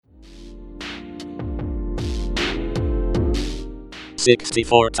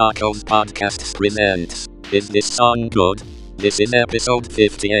64 Tacos Podcasts presents Is This Song Good? This is episode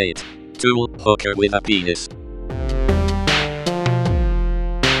 58. Tool Hooker with a Penis.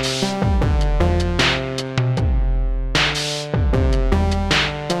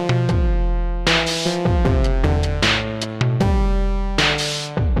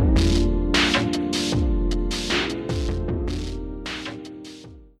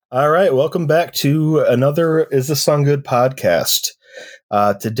 All right, welcome back to another Is This Song Good podcast.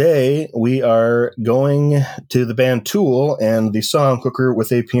 Today we are going to the band Tool and the song Hooker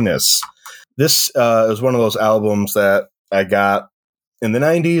with a Penis. This is one of those albums that I got in the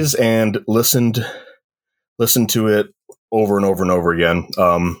 90s and listened to it over and over and over again.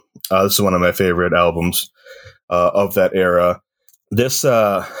 This is one of my favorite albums of that era. This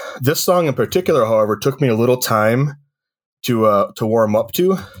song in particular, however, took me a little time to warm up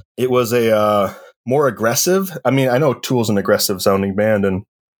to. It was a more aggressive. I mean, I know Tool's an aggressive sounding band, and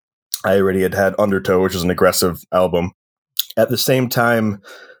I already had Undertow, which is an aggressive album. At the same time,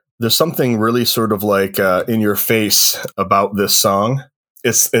 there's something really sort of like in your face about this song.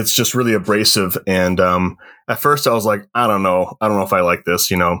 It's just really abrasive, and at first I was like, I don't know if I like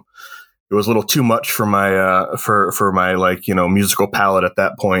this. You know, it was a little too much for my for my like musical palette at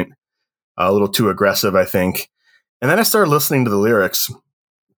that point. A little too aggressive, I think. And then I started listening to the lyrics,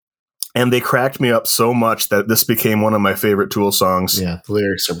 and they cracked me up so much that this became one of my favorite Tool songs. Yeah, the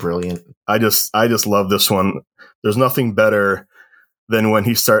lyrics are brilliant. I just love this one. There's nothing better than when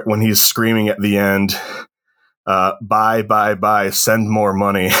he's screaming at the end, buy, send more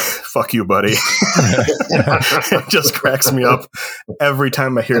money. Fuck you, buddy. It just cracks me up every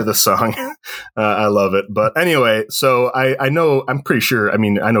time I hear this song. I love it. But anyway, so I know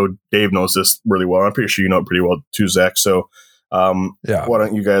Dave knows this really well. I'm pretty sure you know it pretty well too, Zach. So why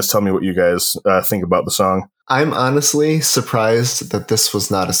don't you guys tell me what you guys think about the song? I'm honestly surprised that this was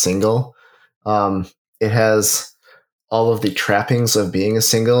not a single. It has all of the trappings of being a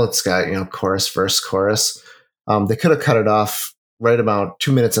single. It's got, chorus, verse, chorus. They could have cut it off right about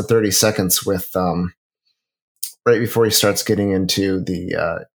 2 minutes and 30 seconds with right before he starts getting into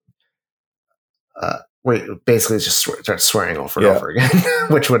the basically just starts swearing over and over again,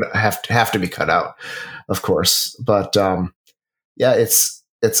 which would have to be cut out, of course. But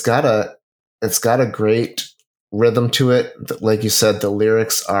it's got a great rhythm to it. Like you said, the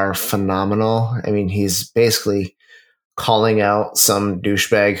lyrics are phenomenal. I mean, he's basically calling out some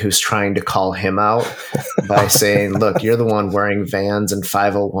douchebag who's trying to call him out by saying, look, you're the one wearing Vans and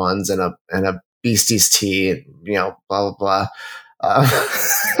 501s and a Beasties tee, blah, blah, blah.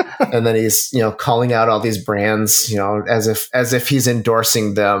 And then he's, calling out all these brands, as if he's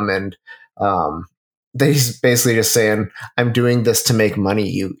endorsing them. And he's basically just saying, I'm doing this to make money,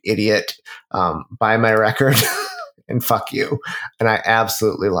 you idiot. Buy my record and fuck you. And I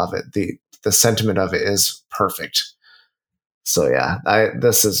absolutely love it. The sentiment of it is perfect. So yeah,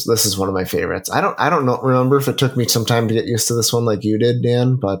 this is one of my favorites. I don't remember if it took me some time to get used to this one like you did,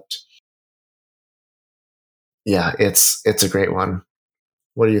 Dan, but yeah, it's a great one.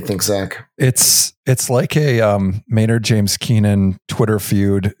 What do you think, Zach? It's like a Maynard James Keenan Twitter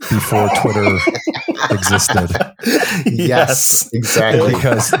feud before Twitter existed. Yes, exactly.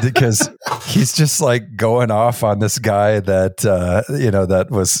 Because he's just like going off on this guy that that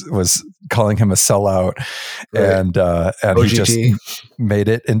was calling him a sellout, right. and OGT. He just made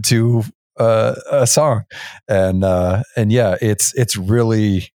it into a song, and yeah, it's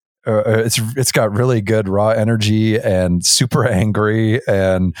really. It's got really good raw energy and super angry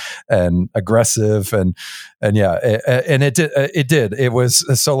and aggressive and yeah, it did. It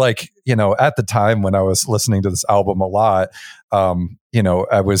was so like, at the time when I was listening to this album a lot,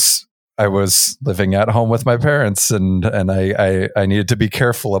 I was living at home with my parents and I needed to be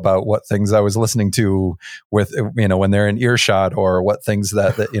careful about what things I was listening to with, when they're in earshot or what things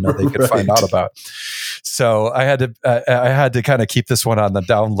that they could right. find out about. So I had to kind of keep this one on the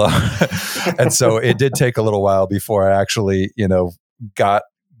down low. And so it did take a little while before I actually, got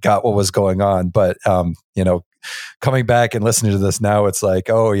what was going on. But, coming back and listening to this now, it's like,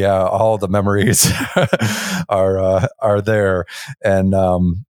 oh yeah, all the memories are there.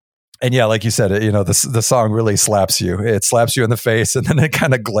 And yeah, like you said, the song really slaps you. It slaps you in the face, and then it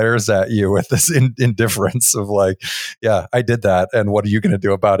kind of glares at you with this indifference of like, yeah, I did that, and what are you going to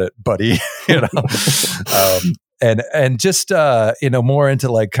do about it, buddy? and just more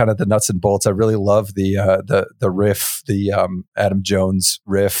into like kind of the nuts and bolts. I really love the riff, the Adam Jones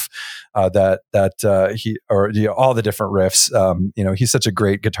riff, that he, or all the different riffs. He's such a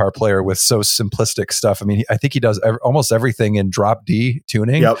great guitar player with so simplistic stuff. I mean, I think he does almost everything in drop D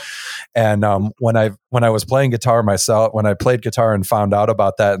tuning. Yep. And when I was playing guitar myself, when I played guitar and found out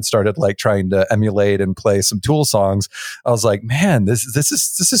about that and started like trying to emulate and play some Tool songs, I was like, man, this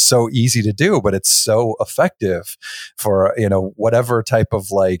is so easy to do, but it's so effective for whatever type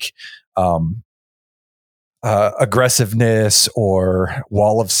of like aggressiveness or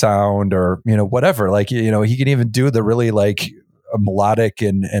wall of sound or whatever. Like he can even do the really like melodic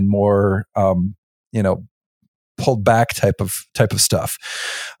and more pulled back type of stuff.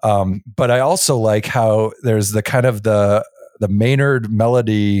 But I also like how there's the kind of the Maynard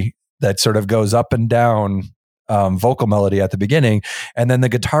melody that sort of goes up and down, vocal melody at the beginning, and then the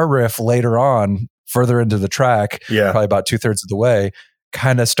guitar riff later on, further into the track, probably about 2/3 of the way,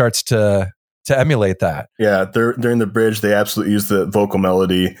 kind of starts to emulate that. Yeah, during the bridge, they absolutely use the vocal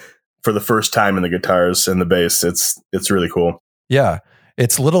melody for the first time in the guitars and the bass. It's really cool. Yeah,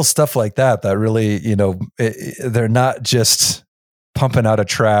 it's little stuff like that really, they're not just pumping out a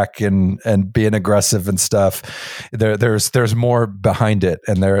track and being aggressive and stuff. There's more behind it,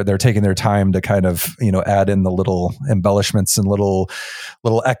 and they're taking their time to kind of add in the little embellishments and little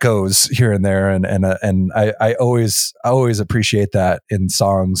echoes here and there, and I always appreciate that in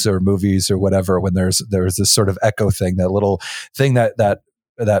songs or movies or whatever, when there's this sort of echo thing, that little thing that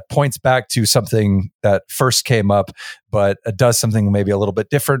points back to something that first came up, but does something maybe a little bit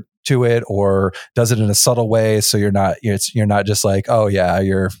different to it, or does it in a subtle way. So you're not just like, oh yeah,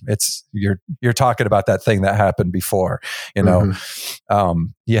 you're talking about that thing that happened before, Mm-hmm.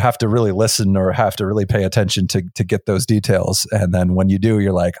 You have to really listen or have to really pay attention to get those details. And then when you do,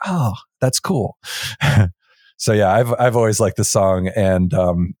 you're like, oh, that's cool. So yeah, I've always liked the song, and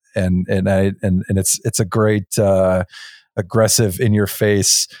it's a great, aggressive, in your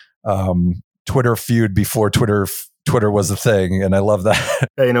face, Twitter feud before Twitter was a thing, and I love that.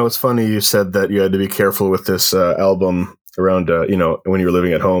 Hey, it's funny you said that you had to be careful with this album around when you were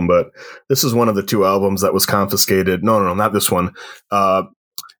living at home, but this is one of the 2 albums that was confiscated. No, not this one.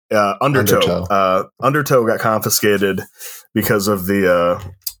 Undertow. Undertow got confiscated because of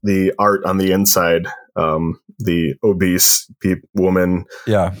the art on the inside. The obese woman.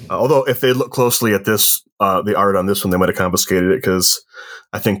 Yeah. Although if they look closely at this, the art on this one, they might have confiscated it, because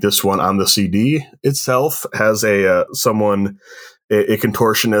I think this one on the CD itself has a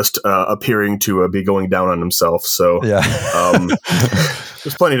contortionist appearing to be going down on himself. So yeah,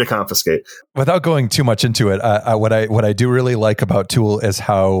 there's plenty to confiscate. Without going too much into it, what I do really like about Tool is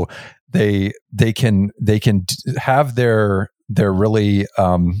how they can have their really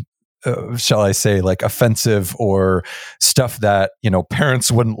shall I say, like offensive or stuff that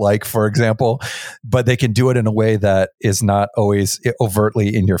parents wouldn't like, for example, but they can do it in a way that is not always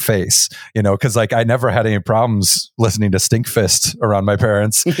overtly in your face, because like I never had any problems listening to Stinkfist around my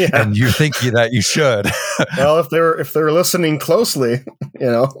parents, and you think that you should. Well, if they were listening closely,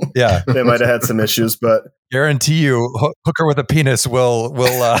 yeah, they might have had some issues, but guarantee you, hooker with a penis will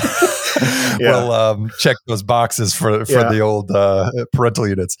check those boxes for the old parental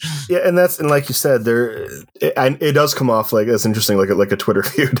units. Yeah, and like you said, it does come off like it's interesting, like a Twitter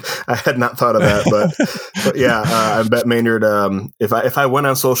feud. I had not thought of that, but yeah, I bet Maynard. If I went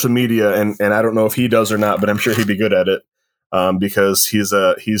on social media, and I don't know if he does or not, but I'm sure he'd be good at it, because he's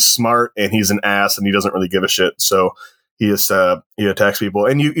smart and he's an ass and he doesn't really give a shit. So he attacks people,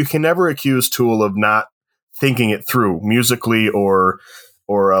 and you can never accuse Tool of not thinking it through musically or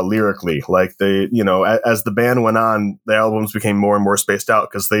lyrically. Like they, as the band went on, the albums became more and more spaced out,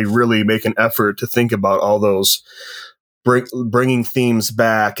 because they really make an effort to think about all those bringing themes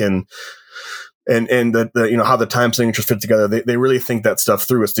back and the how the time signatures fit together. They really think that stuff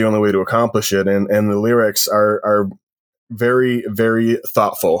through. It's the only way to accomplish it. And the lyrics are very, very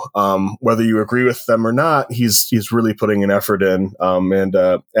thoughtful. Whether you agree with them or not, he's really putting an effort in.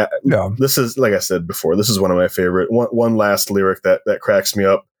 This is, like I said before, this is one of my favorite. One last lyric that cracks me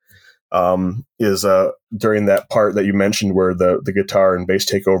up is during that part that you mentioned where the guitar and bass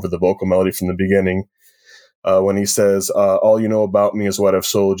take over the vocal melody from the beginning. When he says, all you know about me is what I've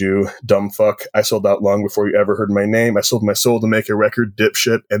sold you, dumb fuck. I sold out long before you ever heard my name. I sold my soul to make a record,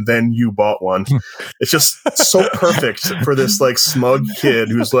 dipshit, and then you bought one. It's just so perfect for this like smug kid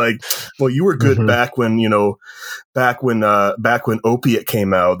who's like, well, you were good back when Opiate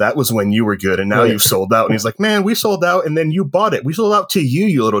came out. That was when you were good, and now you've sold out. And he's like, man, we sold out, and then you bought it. We sold out to you,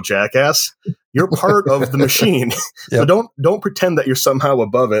 you little jackass. You're part of the machine. So don't pretend that you're somehow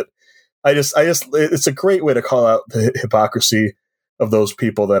above it. it's a great way to call out the hypocrisy of those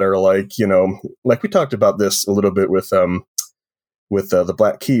people that are like, like we talked about this a little bit with the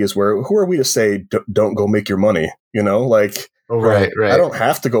Black Keys, where who are we to say don't go make your money? Like, right. I don't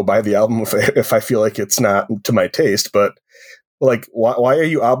have to go buy the album if I feel like it's not to my taste, but like, why are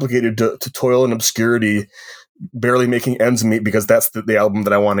you obligated to toil in obscurity, barely making ends meet because that's the album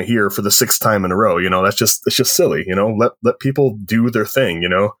that I want to hear for the sixth time in a row? It's just silly. Let people do their thing.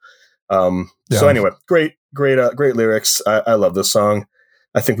 So anyway, great lyrics. I love this song.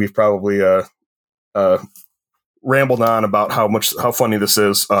 I think we've probably rambled on about how funny this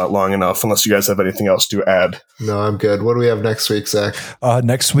is long enough, unless you guys have anything else to add. No, I'm good. What do we have next week, Zach?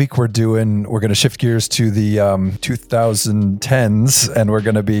 Next week we're going to shift gears to the 2010s, and we're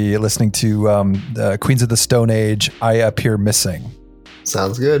going to be listening to Queens of the Stone Age, I Appear Missing.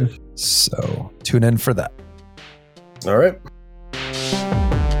 Sounds good. So tune in for that. All right.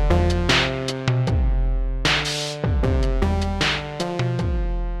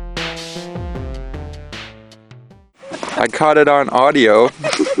 I caught it on audio.